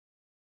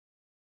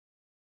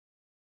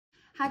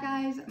Hi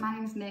guys, my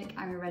name's Nick,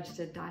 I'm a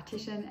registered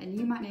dietitian and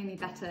you might know me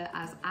better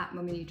as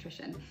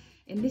 @Mummy_Nutrition.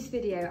 In this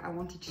video, I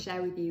wanted to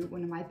share with you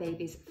one of my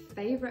baby's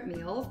favourite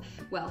meals.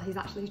 Well, he's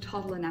actually a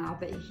toddler now,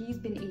 but he's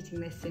been eating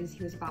this since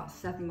he was about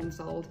 7 months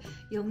old.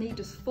 You'll need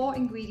just 4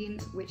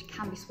 ingredients, which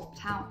can be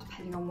swapped out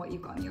depending on what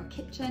you've got in your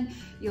kitchen.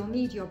 You'll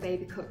need your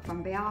baby cook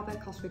from Beaba,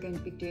 because we're going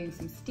to be doing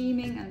some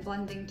steaming and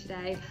blending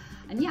today.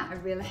 And yeah, I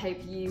really hope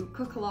you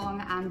cook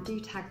along and do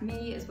tag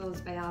me as well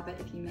as Beaba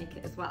if you make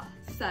it as well.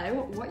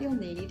 So what you'll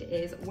need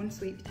is 1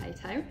 sweet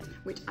potato,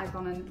 which I've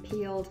gone and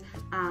peeled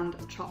and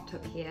chopped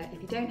up here.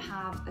 If you don't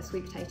have a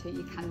sweet potato,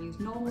 you can use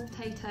normal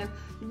potato.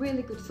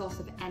 Really good source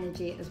of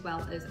energy as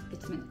well as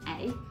vitamin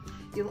A.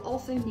 You'll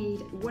also need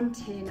 1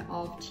 tin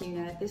of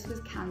tuna. This was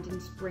canned in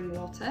spring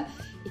water.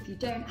 If you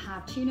don't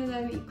have tuna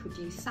though, you could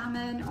use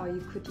salmon or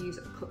you could use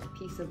a cooked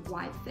piece of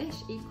white fish.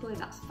 Equally,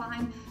 that's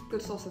fine.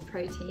 Good source of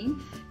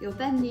protein. You'll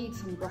then need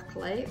some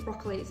broccoli.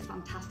 Broccoli is a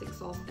fantastic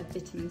source of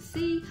vitamin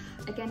C.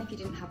 Again, if you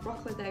didn't have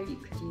broccoli though, you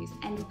could use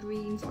any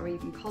greens or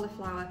even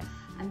cauliflower.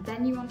 And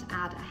then you want to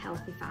add a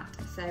healthy fat.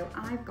 So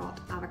I've got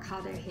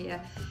avocado here.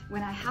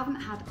 When I haven't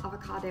had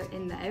avocado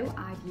in though,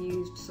 I've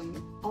used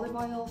some olive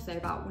oil, so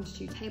about 1 to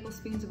 2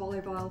 tablespoons of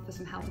olive oil for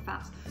some healthy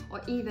fats, or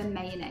even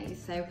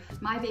mayonnaise. So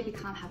my baby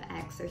can't have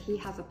eggs, so he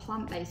has a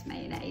plant-based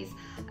mayonnaise,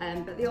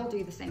 but they all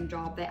do the same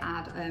job. They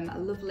add a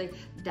lovely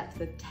depth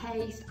of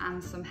taste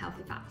and some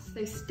healthy fats.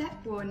 So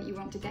step 1, you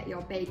want to get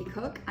your baby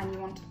cook and you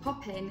want to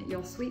pop in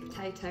your sweet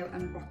potato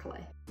and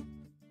broccoli.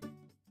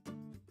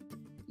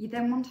 You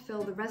then want to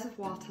fill the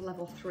reservoir to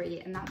level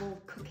 3 and that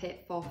will cook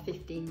it for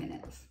 15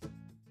 minutes.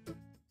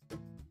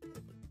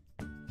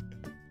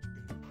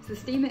 So the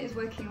steamer is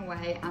working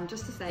away, and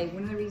just to say,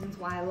 one of the reasons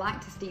why I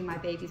like to steam my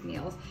baby's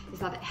meals is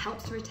that it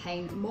helps to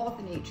retain more of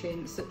the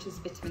nutrients such as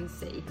vitamin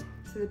C.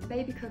 So the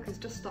baby cook has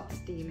just stopped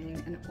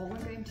steaming and all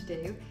I'm going to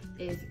do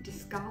is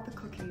discard the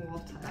cooking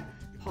water,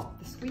 pop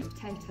the sweet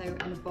potato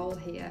in a bowl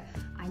here.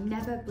 I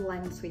never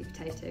blend sweet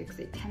potato because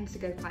it tends to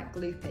go quite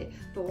gloopy,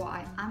 but what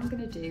I am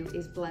going to do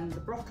is blend the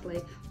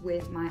broccoli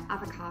with my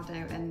avocado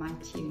and my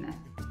tuna.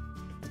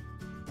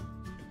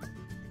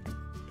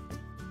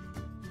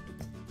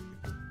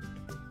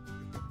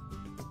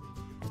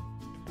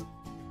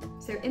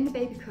 So in the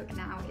baby cook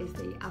now is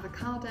the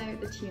avocado,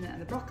 the tuna and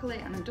the broccoli,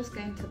 and I'm just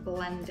going to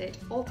blend it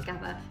all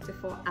together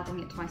before adding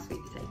it to my sweet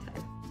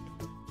potato.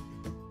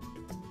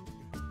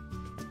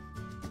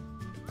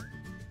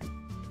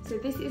 So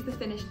this is the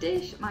finished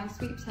dish, my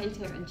sweet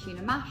potato and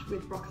tuna mash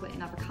with broccoli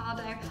and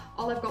avocado.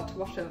 All I've got to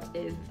wash up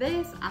is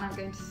this, and I'm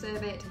going to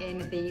serve it in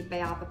the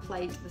Beaba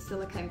plate, the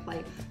silicone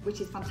plate, which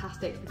is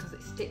fantastic because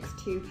it sticks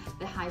to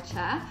the high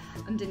chair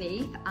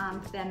underneath.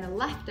 And then the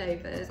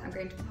leftovers I'm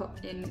going to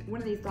put in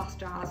one of these glass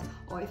jars,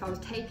 or if I was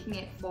taking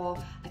it for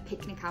a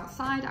picnic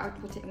outside, I would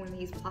put it in one of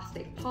these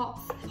plastic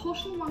pots.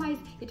 Portion wise,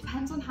 it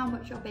depends on how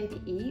much your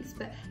baby eats,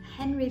 but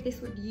Henry, this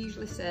would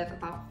usually serve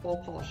about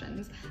 4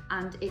 portions,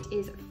 and it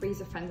is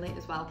freezer friendly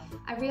as well.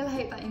 I really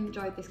hope that you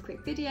enjoyed this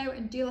quick video,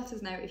 and do let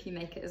us know if you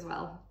make it as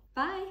well.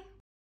 Bye!